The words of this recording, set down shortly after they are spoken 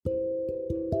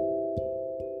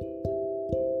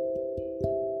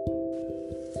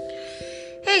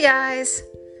Hey guys,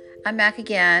 I'm back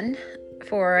again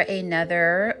for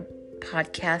another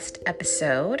podcast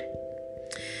episode.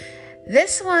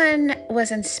 This one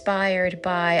was inspired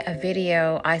by a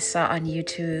video I saw on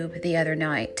YouTube the other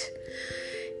night.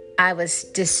 I was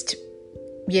just,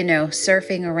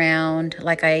 surfing around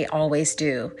like I always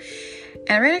do.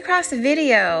 And I ran across the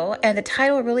video and the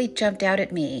title really jumped out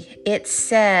at me. It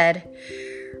said,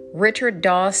 Richard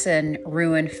Dawson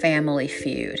ruined Family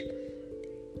Feud.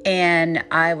 And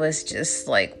I was just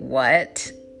like,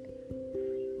 what?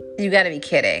 You gotta be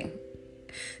kidding.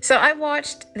 So I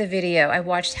watched the video. I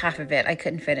watched half of it. I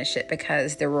couldn't finish it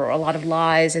because there were a lot of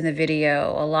lies in the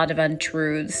video, a lot of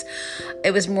untruths.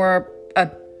 It was more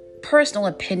a personal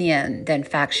opinion than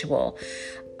factual.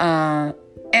 I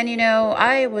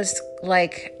was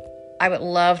like, I would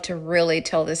love to really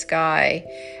tell this guy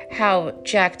how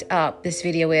jacked up this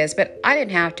video is, but I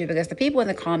didn't have to because the people in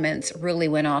the comments really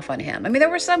went off on him. I mean, there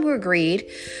were some who agreed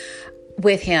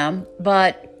with him,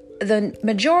 but the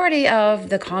majority of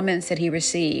the comments that he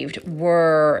received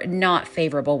were not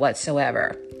favorable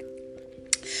whatsoever.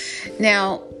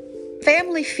 Now,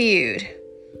 Family Feud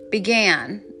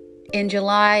began in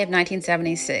July of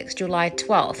 1976, July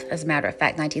 12th, as a matter of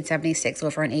fact, 1976,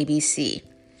 over on ABC.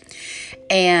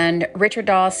 And Richard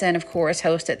Dawson, of course,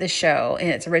 hosted the show in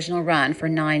its original run for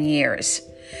 9 years.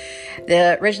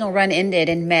 The original run ended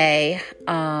in May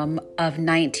of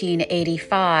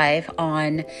 1985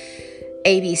 on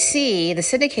ABC, the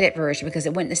syndicated version, because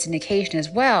it went into syndication as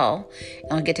well.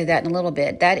 And I'll get to that in a little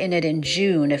bit. That ended in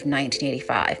June of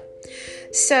 1985.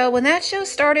 So when that show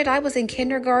started, I was in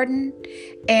kindergarten.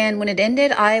 And when it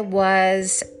ended, I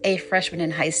was a freshman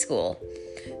in high school.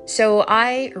 So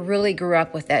I really grew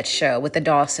up with that show, with the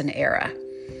Dawson era.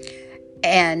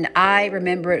 And I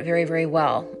remember it very, very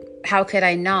well. How could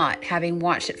I not, having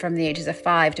watched it from the ages of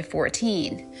 5 to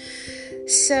 14?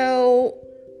 So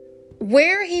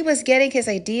where he was getting his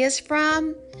ideas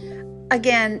from,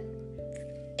 again,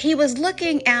 he was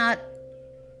looking at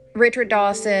Richard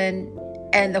Dawson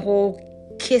and the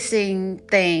whole kissing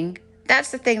thing.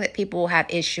 That's the thing that people have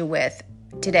issue with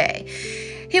today.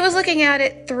 He was looking at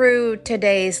it through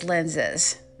today's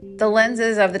lenses, the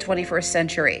lenses of the 21st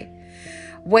century,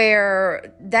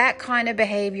 where that kind of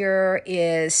behavior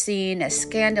is seen as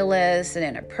scandalous and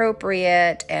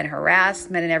inappropriate and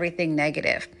harassment and everything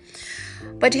negative.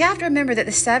 But you have to remember that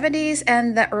the 70s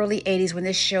and the early 80s, when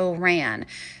this show ran,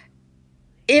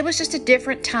 it was just a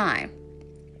different time.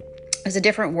 It was a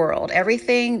different world.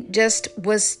 Everything just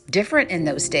was different in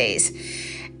those days.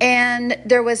 And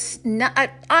there was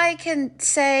I can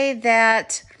say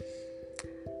that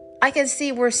I can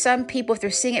see where some people, if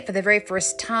they're seeing it for the very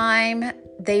first time,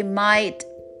 they might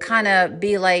kind of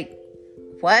be like,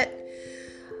 what?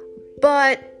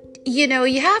 But,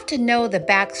 you have to know the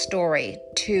backstory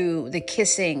to the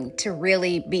kissing to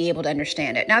really be able to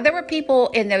understand it. Now, there were people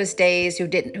in those days who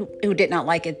did not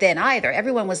like it then either.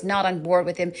 Everyone was not on board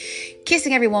with him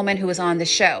kissing every woman who was on the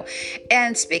show.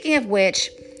 And speaking of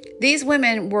which, these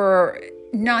women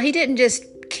he didn't just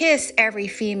kiss every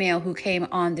female who came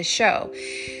on the show.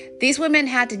 These women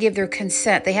had to give their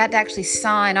consent. They had to actually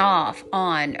sign off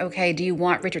on, okay, do you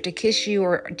want Richard to kiss you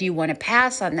or do you want to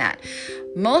pass on that?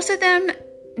 Most of them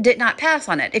did not pass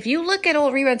on it. If you look at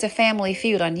old reruns of Family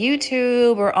Feud on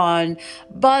YouTube or on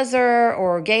Buzzer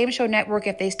or Game Show Network,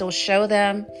 if they still show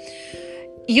them,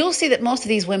 you'll see that most of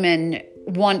these women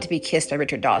want to be kissed by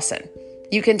Richard Dawson.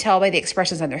 You can tell by the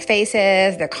expressions on their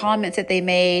faces, their comments that they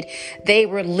made. They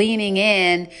were leaning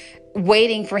in,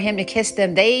 waiting for him to kiss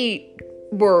them. They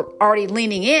were already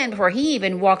leaning in before he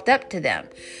even walked up to them.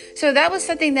 So that was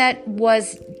something that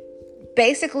was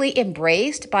basically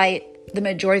embraced by the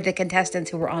majority of the contestants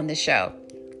who were on the show.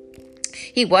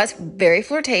 He was very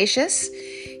flirtatious.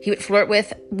 He would flirt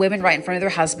with women right in front of their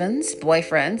husbands,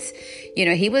 boyfriends.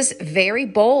 He was very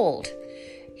bold.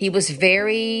 He was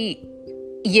very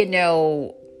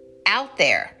out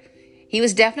there. He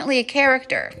was definitely a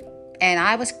character, and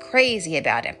I was crazy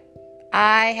about him.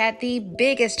 I had the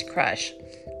biggest crush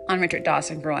on Richard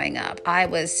Dawson growing up. I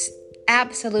was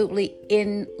absolutely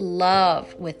in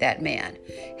love with that man,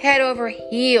 head over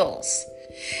heels.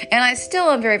 And I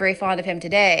still am very, very fond of him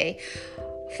today,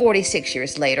 46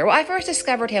 years later. Well, I first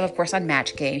discovered him, of course, on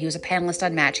Match Game. He was a panelist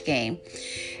on Match Game,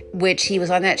 which he was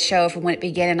on that show from when it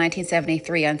began in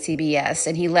 1973 on CBS,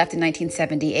 and he left in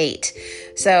 1978.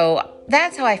 So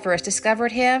that's how I first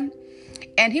discovered him.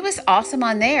 And he was awesome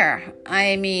on there.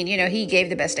 I mean, he gave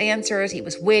the best answers. He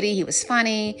was witty. He was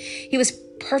funny. He was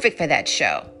perfect for that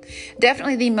show.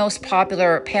 Definitely the most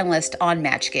popular panelist on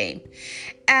Match Game.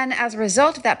 And as a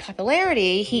result of that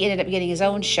popularity, he ended up getting his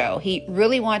own show. He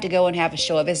really wanted to go and have a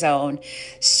show of his own.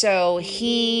 So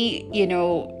he,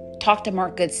 talked to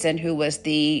Mark Goodson, who was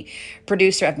the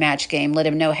producer of Match Game, let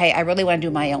him know, hey, I really want to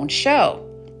do my own show.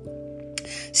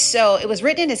 So it was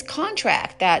written in his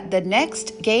contract that the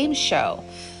next game show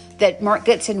that Mark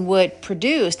Goodson would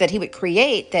produce, that he would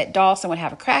create, that Dawson would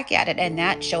have a crack at it, and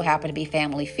that show happened to be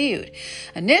Family Feud.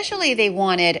 Initially, they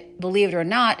wanted, believe it or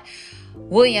not,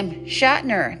 William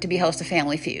Shatner to be host of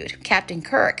Family Feud, Captain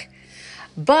Kirk.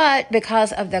 But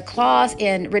because of the clause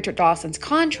in Richard Dawson's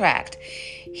contract,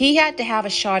 he had to have a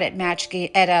shot at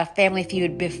a Family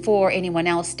Feud before anyone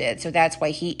else did. So that's why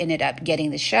he ended up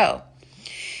getting the show.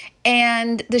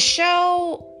 And the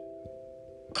show,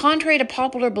 contrary to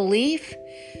popular belief,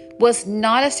 was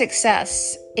not a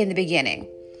success in the beginning.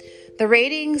 The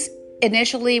ratings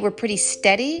initially were pretty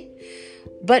steady,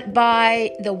 but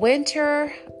by the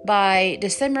winter, by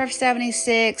December of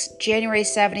 76, January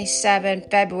 77,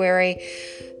 February,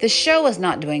 the show was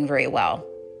not doing very well.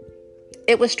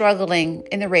 It was struggling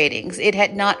in the ratings. It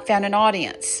had not found an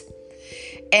audience.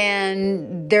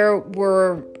 And there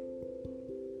were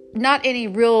not any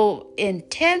real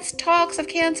intense talks of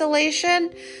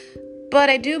cancellation, but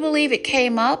I do believe it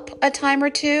came up a time or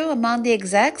two among the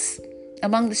execs,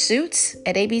 among the suits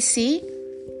at ABC.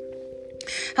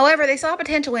 However, they saw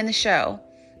potential in the show.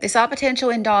 They saw potential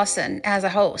in Dawson as a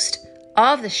host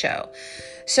of the show.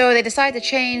 So they decided to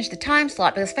change the time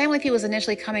slot because Family Feud was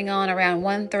initially coming on around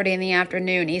 1:30 in the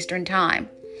afternoon Eastern Time.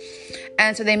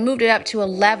 And so they moved it up to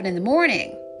 11 in the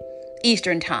morning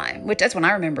Eastern Time, which that's when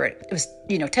I remember it. It was,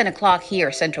 10 o'clock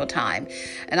here Central Time.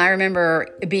 And I remember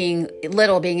being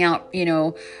out,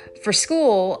 for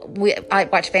school. I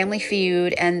watched Family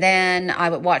Feud, and then I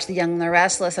would watch The Young and the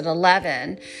Restless at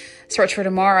 11, Search for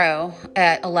Tomorrow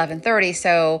at 11:30.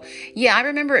 So yeah, I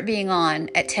remember it being on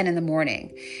at 10 in the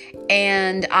morning.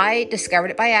 And I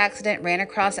discovered it by accident, ran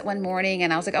across it one morning,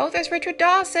 and I was like, oh, there's Richard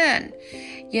Dawson,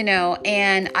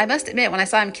 and I must admit, when I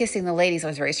saw him kissing the ladies, I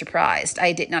was very surprised.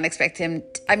 I did not expect him.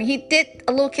 He did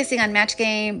a little kissing on Match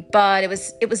Game, but it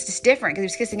was just different because he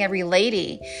was kissing every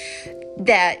lady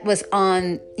that was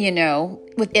on,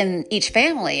 within each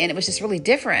family. And it was just really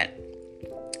different.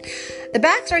 The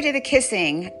backstory to the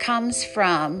kissing comes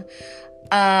from,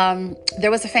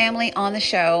 there was a family on the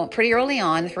show pretty early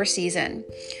on, the first season.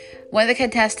 One of the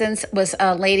contestants was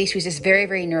a lady. She was just very,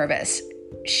 very nervous.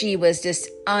 She was just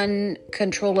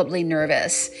uncontrollably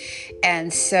nervous.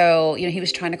 And so, he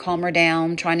was trying to calm her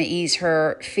down, trying to ease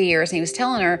her fears. And he was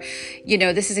telling her,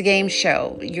 this is a game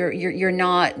show. You're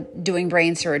not doing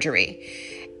brain surgery.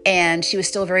 And she was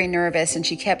still very nervous. And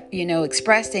she kept,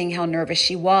 expressing how nervous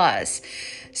she was.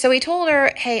 So he told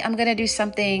her, hey, I'm going to do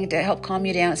something to help calm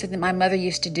you down. It's something my mother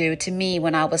used to do to me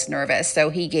when I was nervous. So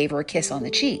he gave her a kiss on the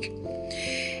cheek.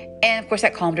 And of course,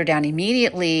 that calmed her down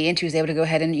immediately, and she was able to go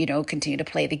ahead and, continue to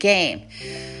play the game.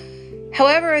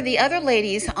 However, the other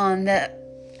ladies on the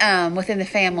within the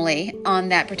family on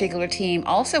that particular team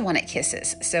also wanted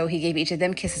kisses. So he gave each of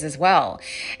them kisses as well.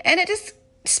 And it just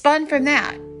spun from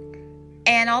that.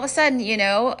 And all of a sudden,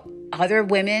 other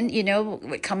women,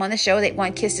 would come on the show. They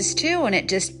want kisses too. And it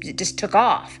just took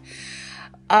off.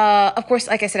 Of course,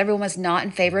 like I said, everyone was not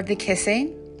in favor of the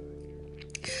kissing.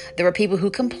 There were people who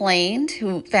complained,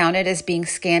 who found it as being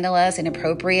scandalous,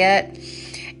 inappropriate.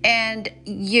 And,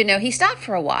 he stopped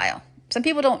for a while. Some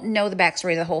people don't know the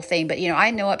backstory of the whole thing, but,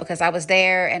 I know it because I was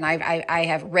there and I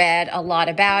have read a lot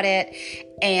about it.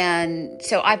 And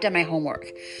so I've done my homework.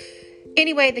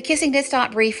 Anyway, the kissing did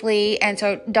stop briefly, and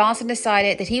so Dawson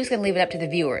decided that he was going to leave it up to the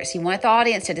viewers. He wanted the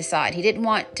audience to decide. He didn't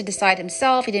want to decide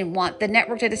himself. He didn't want the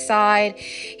network to decide.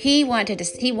 He wanted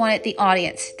the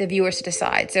audience, the viewers, to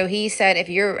decide. So he said,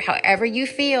 however you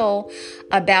feel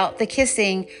about the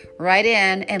kissing, write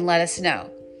in and let us know.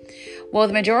 Well,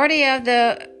 the majority of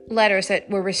the letters that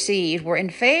were received were in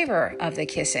favor of the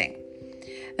kissing.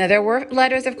 Now, there were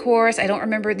letters, of course. I don't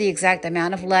remember the exact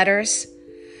amount of letters,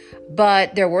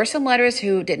 but there were some letters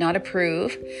who did not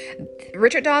approve.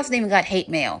 Richard Dawson even got hate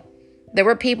mail. There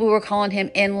were people who were calling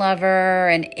him in lover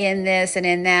and in this and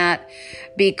in that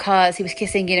because he was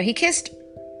kissing, he kissed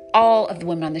all of the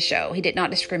women on the show. He did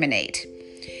not discriminate.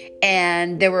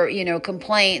 And there were,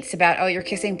 complaints about, oh, you're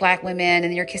kissing black women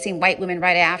and you're kissing white women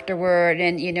right afterward.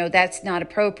 And, that's not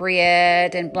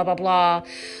appropriate and blah, blah, blah.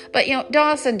 But,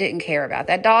 Dawson didn't care about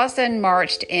that. Dawson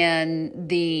marched in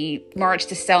the March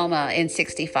to Selma in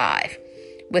 65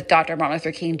 with Dr. Martin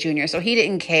Luther King Jr. So he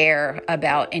didn't care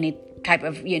about any type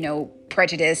of,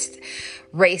 prejudiced,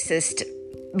 racist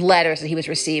letters that he was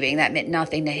receiving. That meant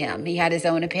nothing to him. He had his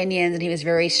own opinions and he was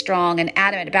very strong and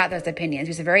adamant about those opinions.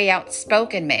 He was a very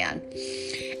outspoken man.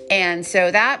 And so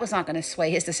that was not going to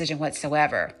sway his decision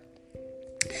whatsoever.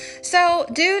 So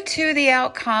due to the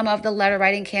outcome of the letter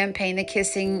writing campaign, the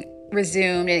kissing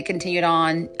resumed and it continued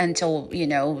on until,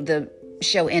 the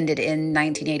show ended in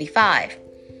 1985.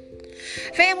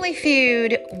 Family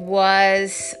Feud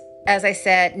was, as I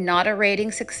said, not a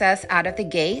rating success out of the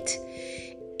gate.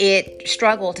 It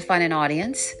struggled to find an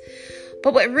audience.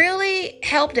 But what really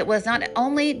helped it was not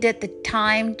only did the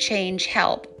time change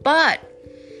help, but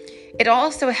it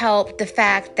also helped the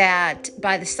fact that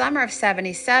by the summer of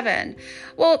 77,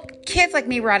 kids like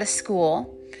me were out of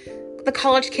school. The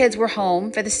college kids were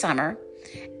home for the summer.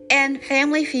 And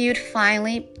Family Feud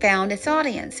finally found its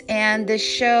audience. And the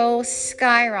show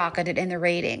skyrocketed in the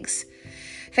ratings.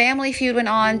 Family Feud went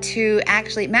on to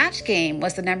Match Game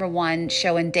was the number one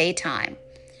show in daytime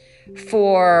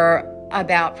for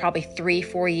about probably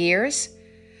 3-4 years.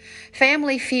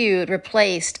 Family Feud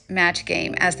replaced Match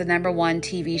Game as the number one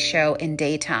TV show in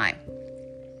daytime.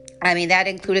 I mean, that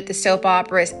included the soap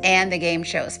operas and the game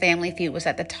shows. Family Feud was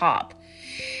at the top.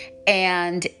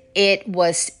 And it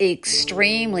was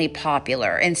extremely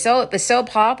popular. And so it was so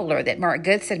popular that Mark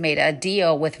Goodson made a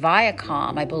deal with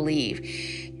Viacom, I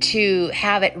believe, to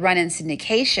have it run in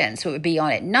syndication so it would be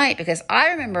on at night. Because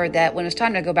I remember that when it was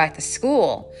time to go back to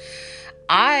school,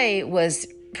 I was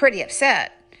pretty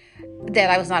upset that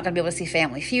I was not going to be able to see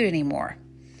Family Feud anymore.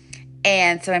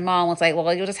 And so my mom was like,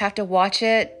 well, you'll just have to watch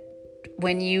it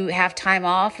when you have time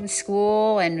off from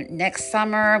school and next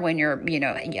summer when you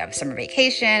have summer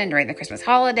vacation and during the Christmas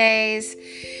holidays.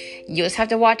 You just have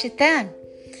to watch it then.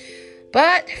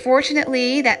 But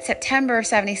fortunately, that September of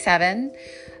 77,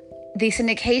 the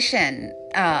syndication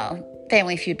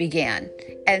Family Feud began.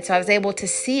 And so I was able to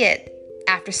see it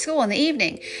after school in the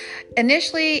evening.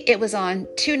 Initially, it was on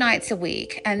 2 nights a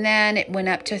week, and then it went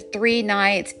up to 3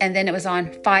 nights, and then it was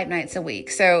on 5 nights a week.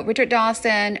 So Richard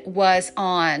Dawson was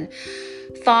on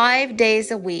 5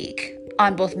 days a week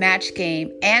on both Match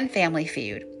Game and Family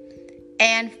Feud,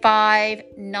 and 5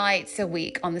 nights a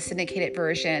week on the syndicated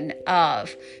version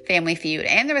of Family Feud.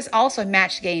 And there was also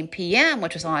Match Game PM,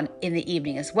 which was on in the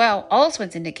evening as well, also in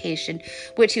syndication,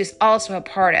 which he was also a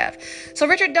part of. So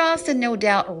Richard Dawson, no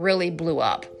doubt, really blew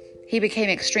up. He became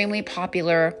extremely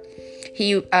popular.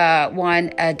 He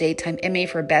won a Daytime Emmy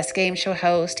for Best Game Show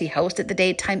Host. He hosted the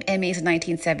Daytime Emmys in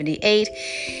 1978.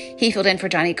 He filled in for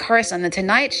Johnny Carson on The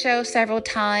Tonight Show several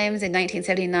times in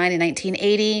 1979 and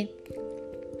 1980.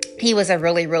 He was a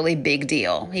really, really big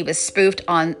deal. He was spoofed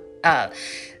on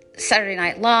Saturday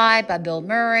Night Live by Bill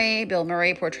Murray. Bill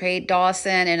Murray portrayed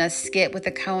Dawson in a skit with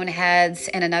the Coneheads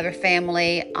and Another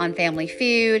Family on Family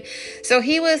Feud. So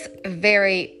he was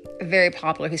very, very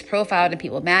popular. He was profiled in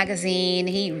People magazine.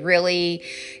 He really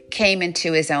came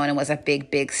into his own and was a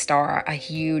big, big star, a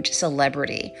huge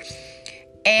celebrity.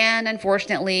 And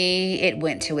unfortunately, it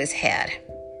went to his head.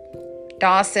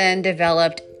 Dawson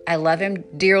developed, I love him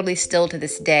dearly still to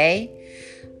this day,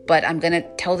 but I'm going to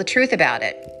tell the truth about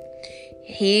it.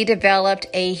 He developed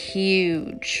a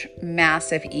huge,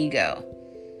 massive ego.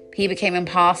 He became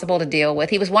impossible to deal with.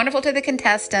 He was wonderful to the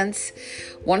contestants,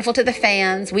 wonderful to the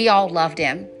fans. We all loved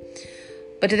him.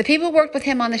 But to the people who worked with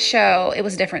him on the show, it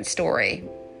was a different story.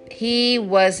 He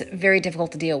was very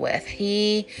difficult to deal with.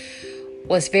 He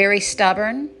was very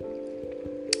stubborn.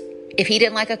 If he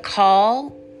didn't like a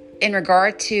call in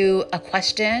regard to a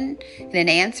question and an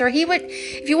answer, he would,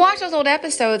 if you watch those old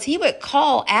episodes, he would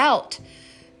call out,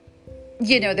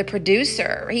 the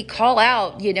producer. He'd call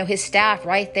out, his staff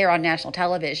right there on national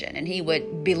television, and he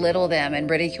would belittle them and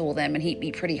ridicule them, and he'd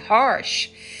be pretty harsh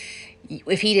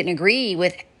if he didn't agree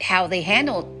with how they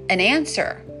handled an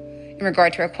answer in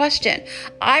regard to a question.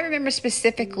 I remember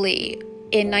specifically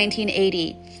in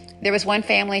 1980, there was one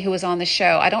family who was on the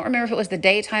show. I don't remember if it was the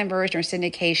daytime version or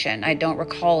syndication. I don't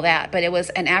recall that, but it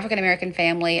was an African-American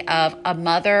family of a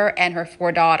mother and her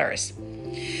 4 daughters.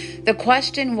 The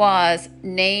question was,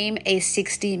 name a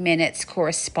 60 Minutes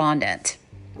correspondent.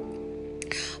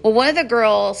 Well, one of the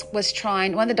daughters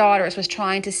was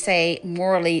trying to say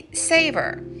Morley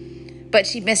Saver, but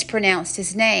she mispronounced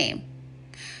his name.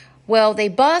 Well, they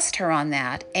buzzed her on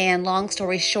that, and long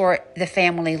story short, the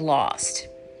family lost.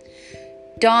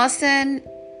 Dawson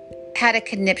had a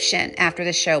conniption after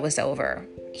the show was over.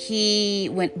 He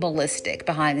went ballistic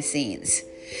behind the scenes.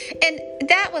 And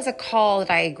that was a call that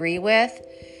I agree with,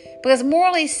 because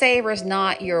Morley Saver is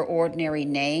not your ordinary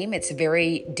name. It's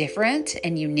very different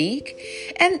and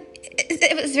unique. And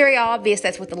it was very obvious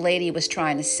that's what the lady was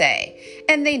trying to say.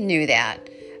 And they knew that.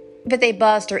 But they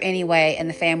buzzed her anyway, and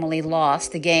the family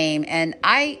lost the game. And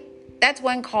that's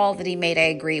one call that he made I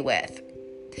agree with.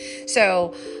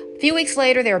 So a few weeks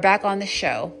later, they were back on the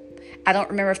show I don't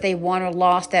remember if they won or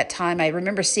lost that time. I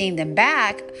remember seeing them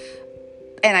back,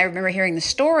 and I remember hearing the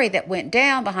story that went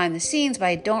down behind the scenes, but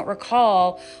I don't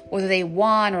recall whether they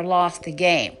won or lost the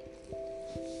game.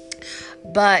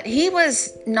 But he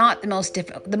was not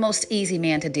the most easy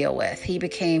man to deal with. He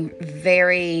became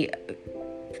very,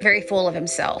 very full of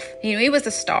himself. He knew he was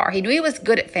a star. He knew he was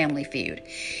good at Family Feud.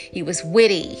 He was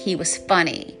witty. He was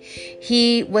funny.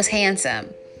 He was handsome.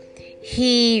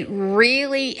 He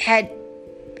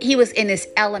was in his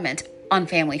element on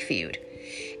Family Feud.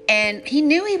 And he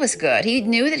knew he was good. He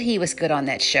knew that he was good on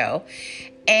that show.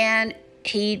 And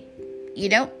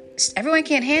everyone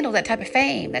can't handle that type of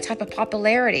fame, that type of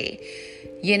popularity,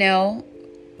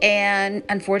 and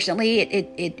unfortunately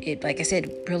it like I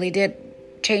said, really did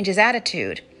change his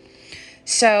attitude.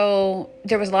 So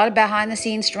there was a lot of behind the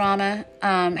scenes drama.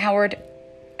 Howard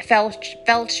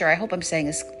Felcher, I hope I'm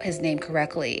saying his name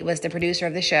correctly, was the producer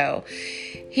of the show.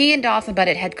 He and Dawson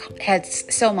butted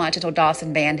heads so much until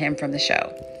Dawson banned him from the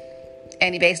show.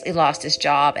 And he basically lost his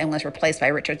job and was replaced by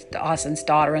Richard Dawson's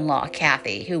daughter-in-law,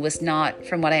 Kathy, who was not,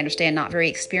 from what I understand, not very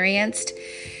experienced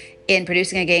in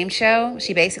producing a game show.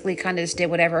 She basically kind of just did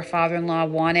whatever her father-in-law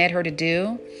wanted her to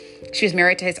do. She was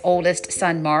married to his oldest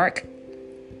son, Mark.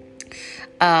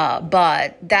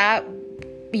 But that,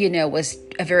 was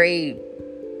a very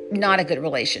not a good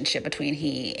relationship between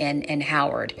he and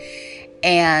Howard.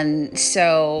 And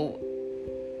so,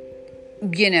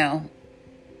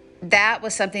 that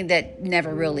was something that was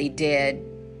never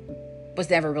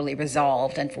really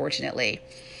resolved, unfortunately.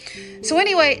 So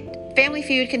anyway, Family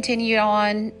Feud continued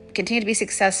to be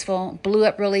successful, blew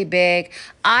up really big.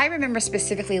 I remember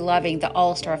specifically loving the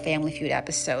All-Star Family Feud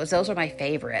episodes. Those were my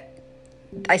favorite.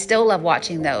 I still love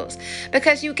watching those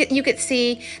because you could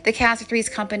see the cast of Three's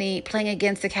Company playing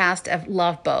against the cast of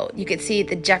Love Boat. You could see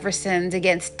the Jeffersons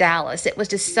against Dallas. It was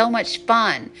just so much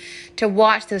fun to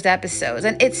watch those episodes,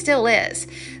 and it still is.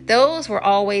 Those were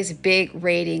always big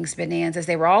ratings bonanzas.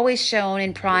 They were always shown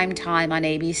in prime time on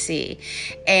ABC,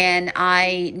 and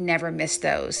I never missed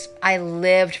those. I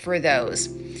lived for those.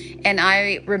 And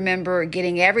I remember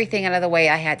getting everything out of the way.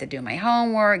 I had to do my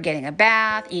homework, getting a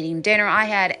bath, eating dinner. I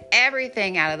had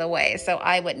everything out of the way, so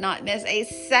I would not miss a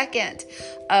second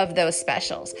of those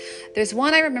specials. There's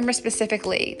one I remember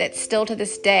specifically that still to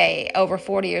this day, over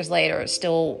 40 years later,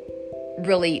 still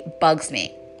really bugs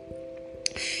me.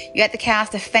 You had the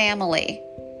cast of Family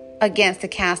against the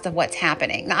cast of What's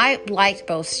Happening. Now, I liked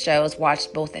both shows,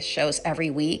 watched both the shows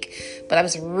every week, but I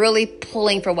was really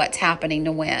pulling for What's Happening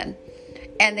to win.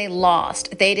 And they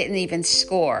lost. They didn't even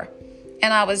score.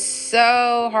 And I was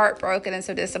so heartbroken and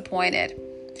so disappointed.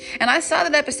 And I saw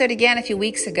that episode again a few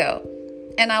weeks ago.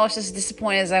 And I was just as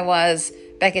disappointed as I was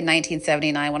back in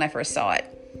 1979 when I first saw it.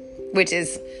 Which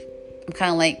is, I'm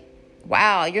kind of like,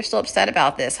 wow, you're still upset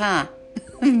about this, huh?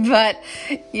 But,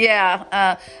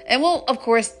 yeah. And we'll, of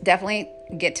course, definitely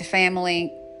get to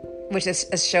Family, which is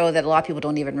a show that a lot of people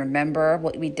don't even remember.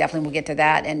 We definitely will get to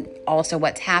that. And also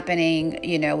What's Happening,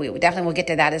 we definitely will get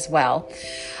to that as well.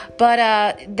 But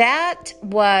that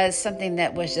was something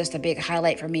that was just a big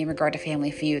highlight for me in regard to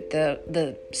Family Feud,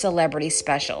 the celebrity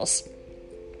specials.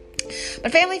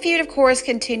 But Family Feud, of course,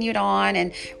 continued on,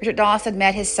 and Richard Dawson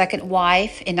met his second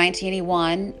wife in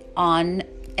 1981 on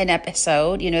an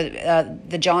episode.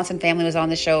 The Johnson family was on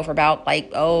the show for about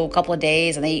a couple of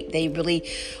days, and they really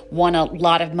won a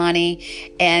lot of money.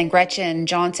 And Gretchen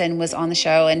Johnson was on the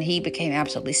show, and he became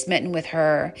absolutely smitten with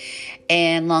her.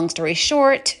 And long story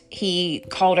short, he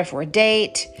called her for a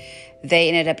date. They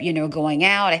ended up, going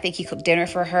out. I think he cooked dinner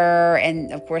for her.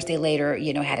 And of course, they later,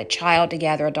 had a child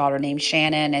together, a daughter named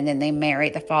Shannon. And then they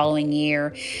married the following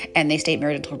year, and they stayed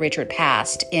married until Richard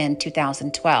passed in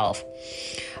 2012.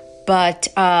 But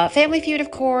Family Feud,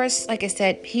 of course, like I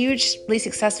said, hugely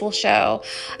successful show.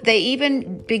 They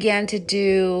even began to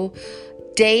do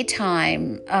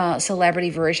daytime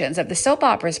celebrity versions of the soap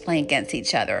operas playing against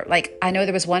each other. Like, I know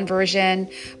there was one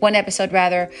episode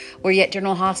where you had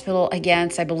General Hospital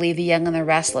against, I believe, The Young and the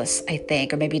Restless, I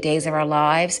think, or maybe Days of Our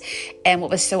Lives. And what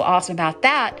was so awesome about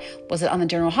that was that on the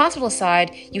General Hospital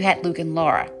side, you had Luke and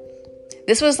Laura.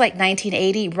 This was like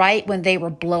 1980, right when they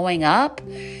were blowing up.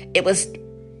 It was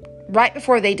right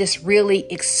before they just really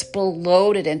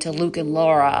exploded into Luke and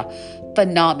Laura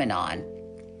phenomenon.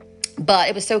 But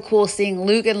it was so cool seeing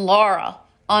Luke and Laura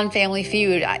on Family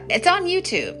Feud. It's on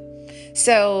YouTube.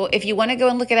 So if you want to go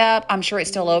and look it up, I'm sure it's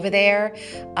still over there.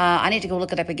 I need to go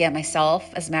look it up again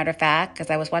myself, as a matter of fact, because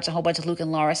I was watching a whole bunch of Luke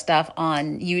and Laura stuff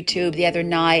on YouTube the other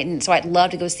night. And so I'd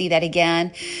love to go see that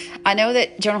again. I know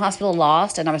that General Hospital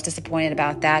lost, and I was disappointed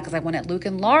about that because I wanted Luke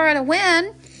and Laura to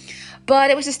win.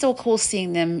 But it was just still cool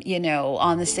seeing them,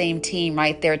 on the same team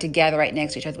right there together, right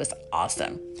next to each other. It was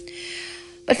awesome.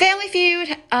 But Family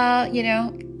Feud,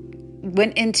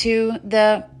 went into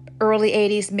the early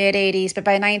 80s, mid 80s. But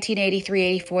by 1983,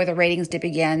 84, the ratings did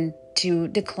begin to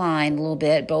decline a little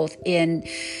bit, both in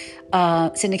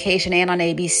syndication and on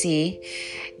ABC.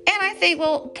 And I think,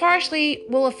 partially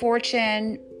Wheel of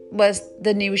Fortune was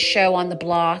the new show on the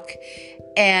block,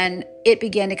 and it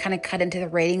began to kind of cut into the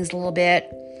ratings a little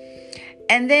bit.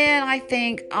 And then I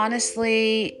think,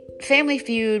 honestly, Family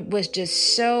Feud was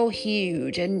just so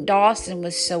huge, and Dawson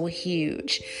was so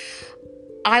huge.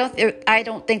 I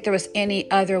don't think there was any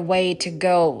other way to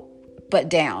go but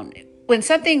down. When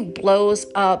something blows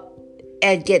up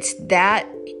and gets that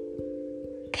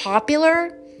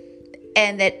popular,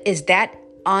 and that is that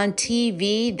on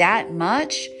TV that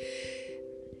much,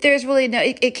 there's really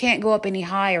it can't go up any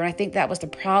higher. And I think that was the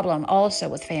problem also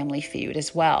with Family Feud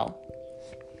as well.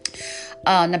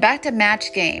 Now back to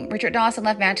Match Game. Richard Dawson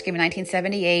left Match Game in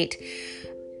 1978,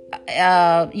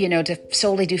 to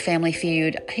solely do Family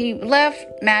Feud. He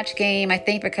left Match Game, I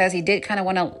think, because he did kind of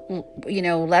want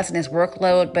to, lessen his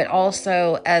workload, but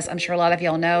also, as I'm sure a lot of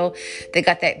y'all know, they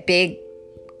got that big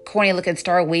corny looking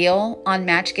star wheel on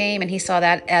Match Game, and he saw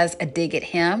that as a dig at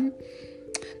him.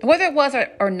 Whether it was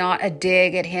or not a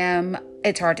dig at him,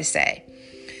 it's hard to say.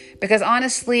 Because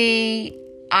honestly,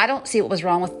 I don't see what was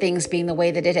wrong with things being the way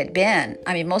that it had been.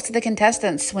 I mean, most of the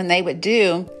contestants, when they would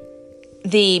do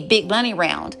the big money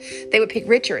round, they would pick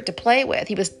Richard to play with.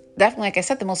 He was definitely, like I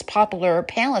said, the most popular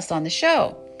panelist on the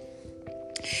show.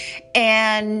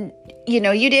 And,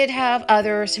 you did have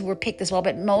others who were picked as well,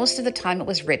 but most of the time it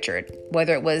was Richard.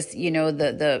 Whether it was,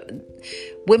 the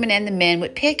women and the men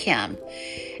would pick him.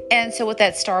 And so with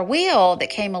that star wheel that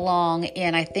came along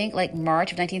in, I think, like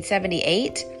March of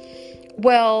 1978,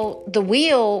 the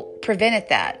wheel prevented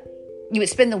that. You would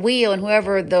spin the wheel, and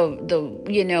whoever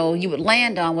you would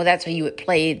land on, that's who you would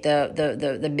play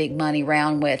the big money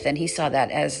round with. And he saw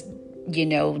that as,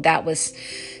 that was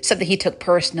something he took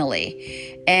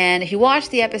personally. And if you watch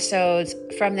the episodes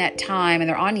from that time, and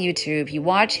they're on YouTube, you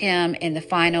watch him in the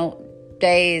final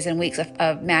days and weeks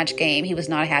of Match Game, he was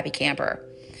not a happy camper.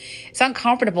 It's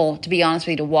uncomfortable, to be honest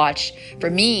with you, for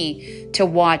me to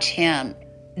watch him,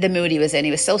 the mood he was in.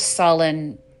 He was so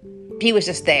sullen. He was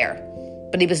just there,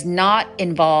 but he was not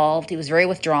involved. He was very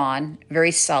withdrawn,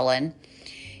 very sullen.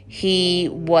 He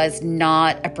was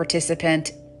not a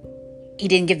participant. He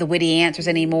didn't give the witty answers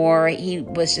anymore. He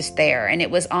was just there. And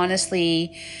it was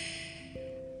honestly,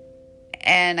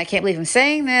 and I can't believe I'm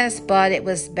saying this, but it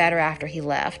was better after he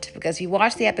left. Because if you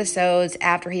watch the episodes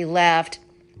after he left,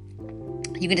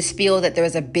 you can just feel that there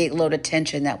was a big load of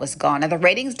tension that was gone. Now, the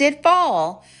ratings did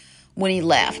fall when he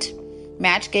left.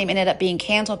 Match Game ended up being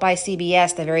canceled by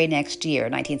CBS the very next year,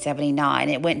 1979.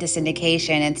 It went into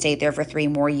syndication and stayed there for 3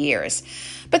 more years.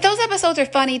 But those episodes are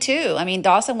funny too. I mean,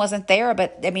 Dawson wasn't there,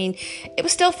 but it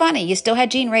was still funny. You still had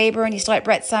Gene Rayburn, you still had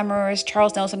Brett Summers,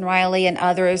 Charles Nelson Riley, and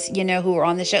others, who were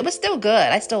on the show. It was still good.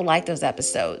 I still like those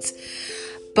episodes.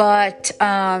 But,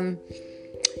 so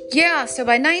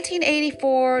by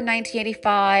 1984,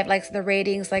 1985, the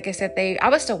ratings, like I said, I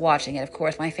was still watching it, of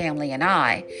course, my family and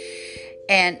I.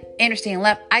 And interesting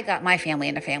enough, I got my family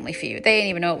into Family Feud. They didn't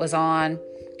even know it was on.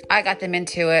 I got them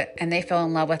into it, and they fell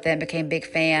in love with it and became big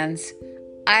fans.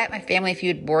 I had my Family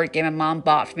Feud board game my mom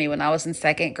bought for me when I was in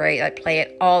 2nd grade. I'd play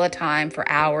it all the time for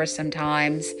hours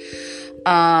sometimes.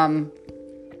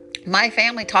 My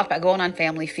family talked about going on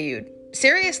Family Feud.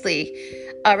 Seriously,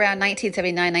 around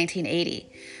 1979, 1980.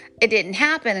 It didn't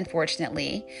happen,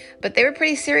 unfortunately, but they were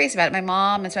pretty serious about it. My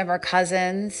mom and some of our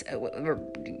cousins were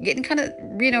getting kind of,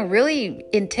 really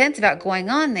intense about going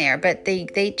on there, but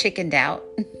they chickened out,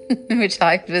 which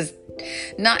I was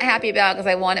not happy about because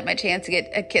I wanted my chance to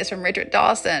get a kiss from Richard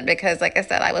Dawson because, like I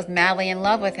said, I was madly in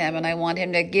love with him and I wanted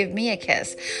him to give me a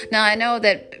kiss. Now, I know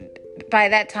that by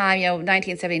that time,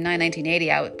 1979,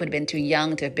 1980, I would have been too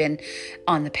young to have been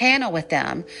on the panel with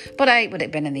them, but I would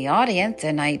have been in the audience,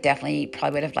 and I definitely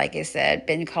probably would have, like I said,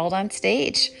 been called on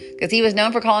stage because he was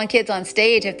known for calling kids on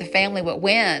stage if the family would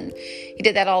win. He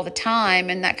did that all the time,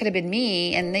 and that could have been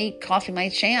me, and they cost me my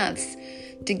chance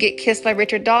to get kissed by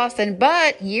Richard Dawson.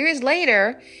 But years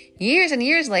and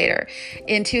years later,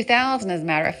 in 2000, as a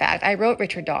matter of fact, I wrote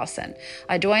Richard Dawson.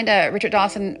 I joined a Richard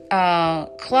Dawson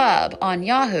club on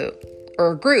Yahoo,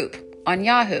 or group on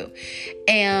Yahoo.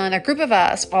 And a group of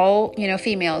us, all,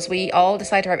 females, we all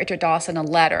decided to write Richard Dawson a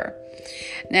letter.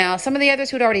 Now, some of the others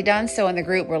who'd already done so in the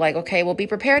group were like, okay, we'll be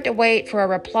prepared to wait for a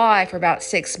reply for about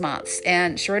 6 months.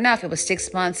 And sure enough, it was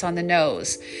 6 months on the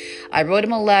nose. I wrote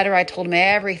him a letter. I told him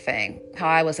everything, how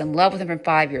I was in love with him from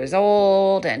 5 years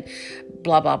old and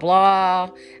blah, blah, blah.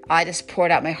 I just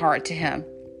poured out my heart to him.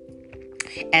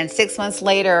 And 6 months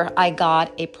later, I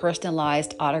got a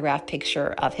personalized autographed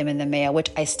picture of him in the mail, which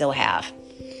I still have.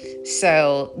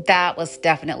 So that was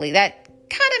definitely, that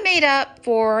kind of made up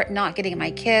for not getting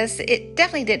my kiss. It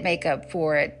definitely did make up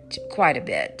for it quite a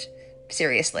bit,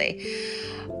 seriously.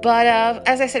 But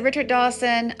as I said, Richard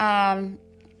Dawson, the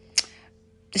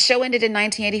show ended in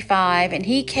 1985, and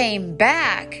he came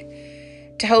back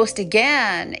to host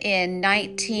again in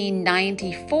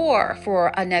 1994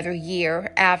 for another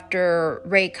year after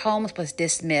Ray Combs was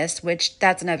dismissed, which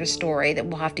that's another story that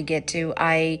we'll have to get to.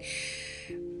 I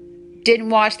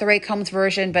didn't watch the Ray Combs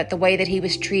version, but the way that he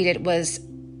was treated was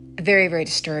very, very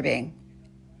disturbing.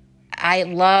 I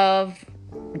love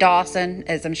Dawson,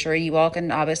 as I'm sure you all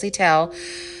can obviously tell,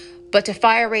 but to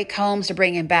fire Ray Combs to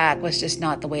bring him back was just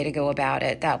not the way to go about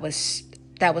it. That was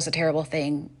a terrible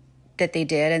thing that they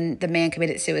did, and the man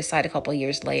committed suicide a couple of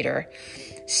years later.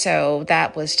 So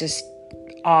that was just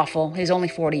awful. He was only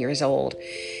 40 years old,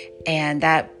 and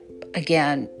that,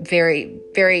 again, very,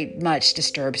 very much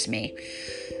disturbs me.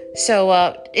 So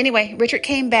anyway, Richard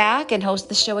came back and hosted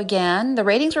the show again. The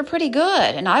ratings were pretty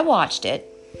good, and I watched it.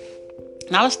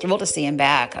 And I was thrilled to see him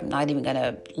back. I'm not even going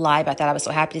to lie about that. I was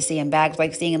so happy to see him back. It was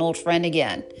like seeing an old friend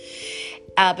again.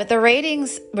 But the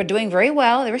ratings were doing very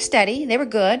well. They were steady. They were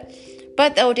good.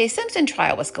 But the O.J. Simpson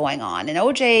trial was going on, and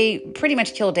O.J. pretty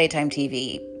much killed daytime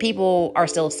TV. People are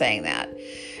still saying that.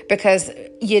 Because,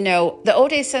 the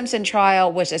O.J. Simpson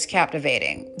trial was just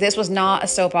captivating. This was not a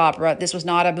soap opera. This was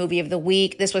not a movie of the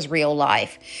week. This was real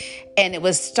life. And it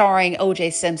was starring O.J.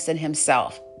 Simpson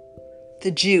himself,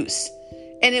 the juice.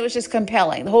 And it was just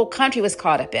compelling. The whole country was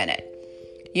caught up in it,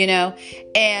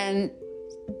 And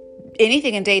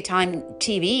anything in daytime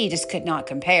TV just could not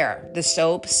compare. The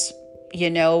soaps,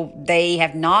 they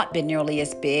have not been nearly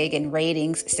as big in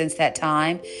ratings since that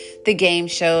time. The game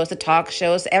shows, the talk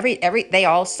shows, they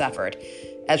all suffered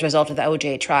as a result of the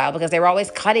OJ trial because they were always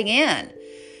cutting in.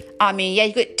 I mean, yeah,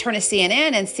 you could turn to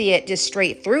CNN and see it just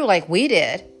straight through like we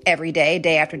did every day,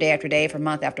 day after day after day, for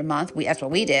month after month. That's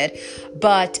what we did.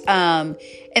 But, and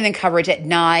then coverage at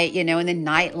night, and then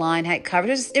Nightline had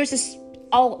coverage. It was just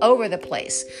all over the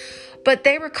place. But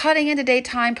they were cutting into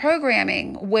daytime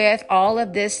programming with all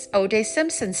of this O.J.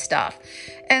 Simpson stuff.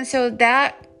 And so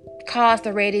that caused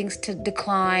the ratings to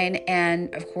decline.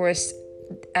 And, of course,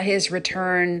 his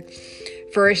return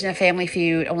version of Family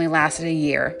Feud only lasted a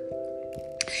year.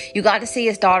 You got to see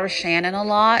his daughter Shannon a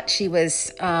lot. She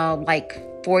was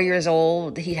like 4 years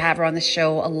old. He'd have her on the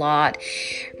show a lot.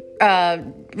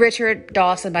 Richard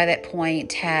Dawson, by that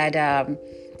point, had...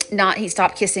 he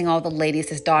stopped kissing all the ladies.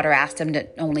 His daughter asked him to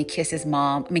only kiss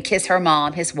her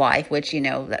mom, his wife, which,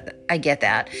 I get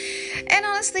that. And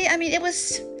honestly, it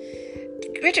was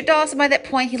Richard Dawson by that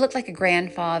point, he looked like a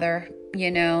grandfather,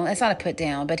 it's not a put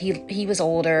down, but he was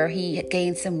older. He had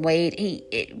gained some weight.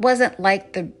 It wasn't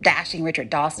like the dashing Richard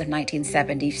Dawson of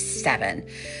 1977.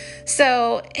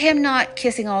 So him not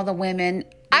kissing all the women,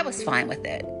 I was fine with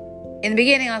it. In the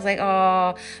beginning, I was like,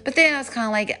 oh, but then I was kind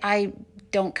of like, I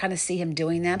don't kind of see him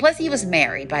doing that. Plus, he was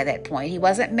married by that point. He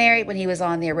wasn't married when he was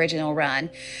on the original run.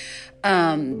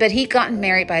 But he'd gotten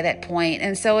married by that point.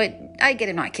 And so I get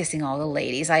him not kissing all the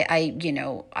ladies. I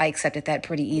accepted that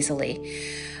pretty easily,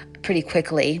 pretty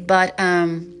quickly. But,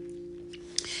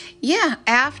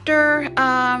 after,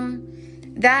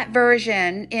 that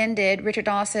version ended, Richard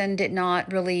Dawson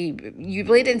you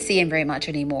really didn't see him very much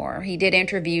anymore. He did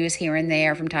interviews here and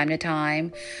there from time to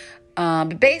time.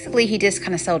 But basically, he just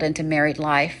kind of settled into married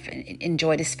life,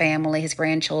 enjoyed his family, his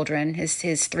grandchildren,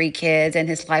 his 3 kids, and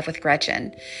his life with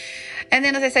Gretchen. And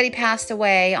then, as I said, he passed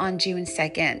away on June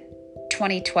 2nd,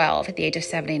 2012, at the age of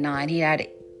 79. He had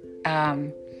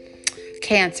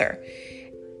cancer,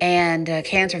 and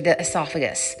cancer of the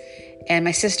esophagus. And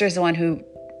my sister is the one who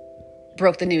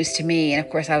broke the news to me. And,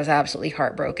 of course, I was absolutely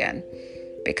heartbroken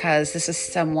because this is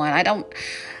someone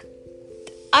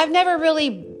I've never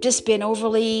really just been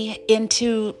overly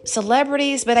into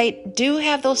celebrities, but I do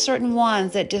have those certain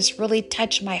ones that just really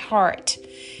touch my heart.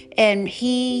 And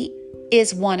he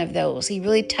is one of those. He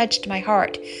really touched my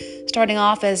heart, starting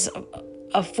off as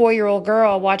a 4-year-old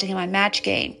girl watching him on Match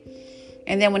Game.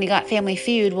 And then when he got Family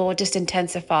Feud, it just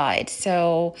intensified.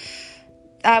 So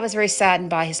I was very saddened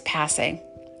by his passing.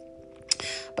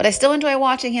 But I still enjoy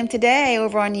watching him today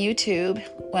over on YouTube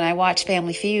when I watch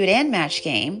Family Feud and Match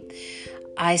Game.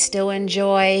 I still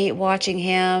enjoy watching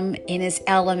him in his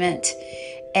element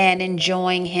and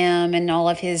enjoying him and all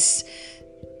of his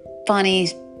funny,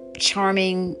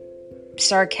 charming,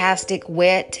 sarcastic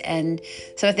wit and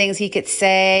some of the things he could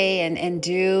say and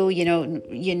do.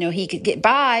 He could get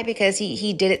by because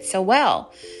he did it so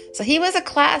well. So he was a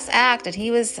class act, and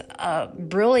he was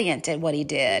brilliant at what he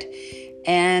did.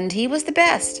 And he was the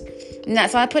best. And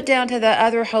that's what I put down to the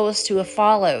other hosts who have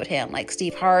followed him, like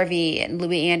Steve Harvey and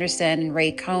Louis Anderson and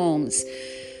Ray Combs.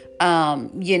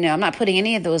 I'm not putting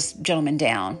any of those gentlemen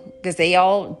down because they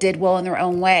all did well in their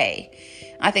own way.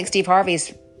 I think Steve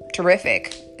Harvey's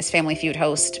terrific as Family Feud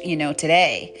host,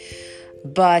 today.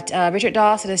 But Richard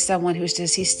Dawson is someone who's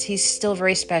he's still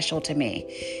very special to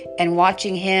me. And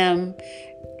watching him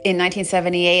in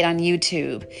 1978 on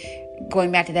YouTube,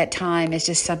 going back to that time, is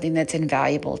just something that's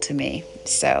invaluable to me.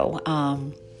 So,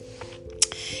 I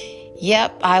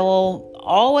will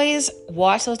always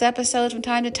watch those episodes from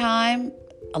time to time,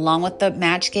 along with the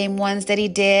Match Game ones that he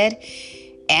did,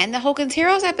 and the Hogan's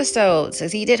Heroes episodes,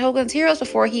 as he did Hogan's Heroes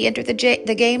before he entered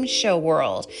the game show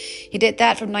world. He did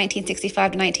that from 1965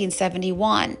 to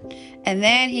 1971, and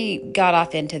then he got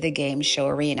off into the game show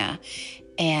arena.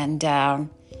 And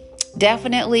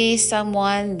definitely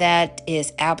someone that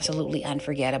is absolutely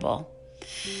unforgettable.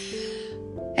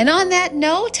 And on that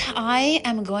note, I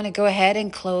am going to go ahead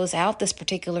and close out this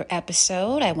particular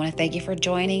episode. I want to thank you for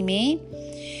joining me.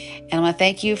 And I want to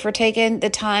thank you for taking the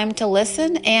time to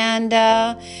listen. And,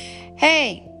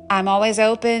 hey, I'm always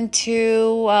open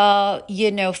to,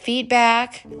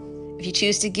 feedback. If you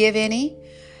choose to give any,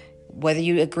 whether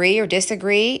you agree or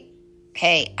disagree,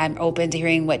 hey, I'm open to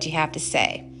hearing what you have to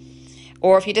say.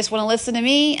 Or if you just want to listen to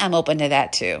me, I'm open to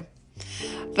that too.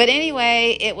 But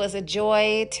anyway, it was a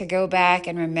joy to go back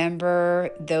and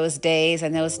remember those days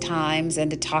and those times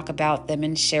and to talk about them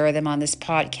and share them on this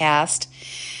podcast.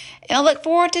 And I look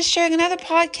forward to sharing another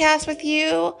podcast with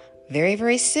you very,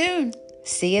 very soon.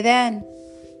 See you then.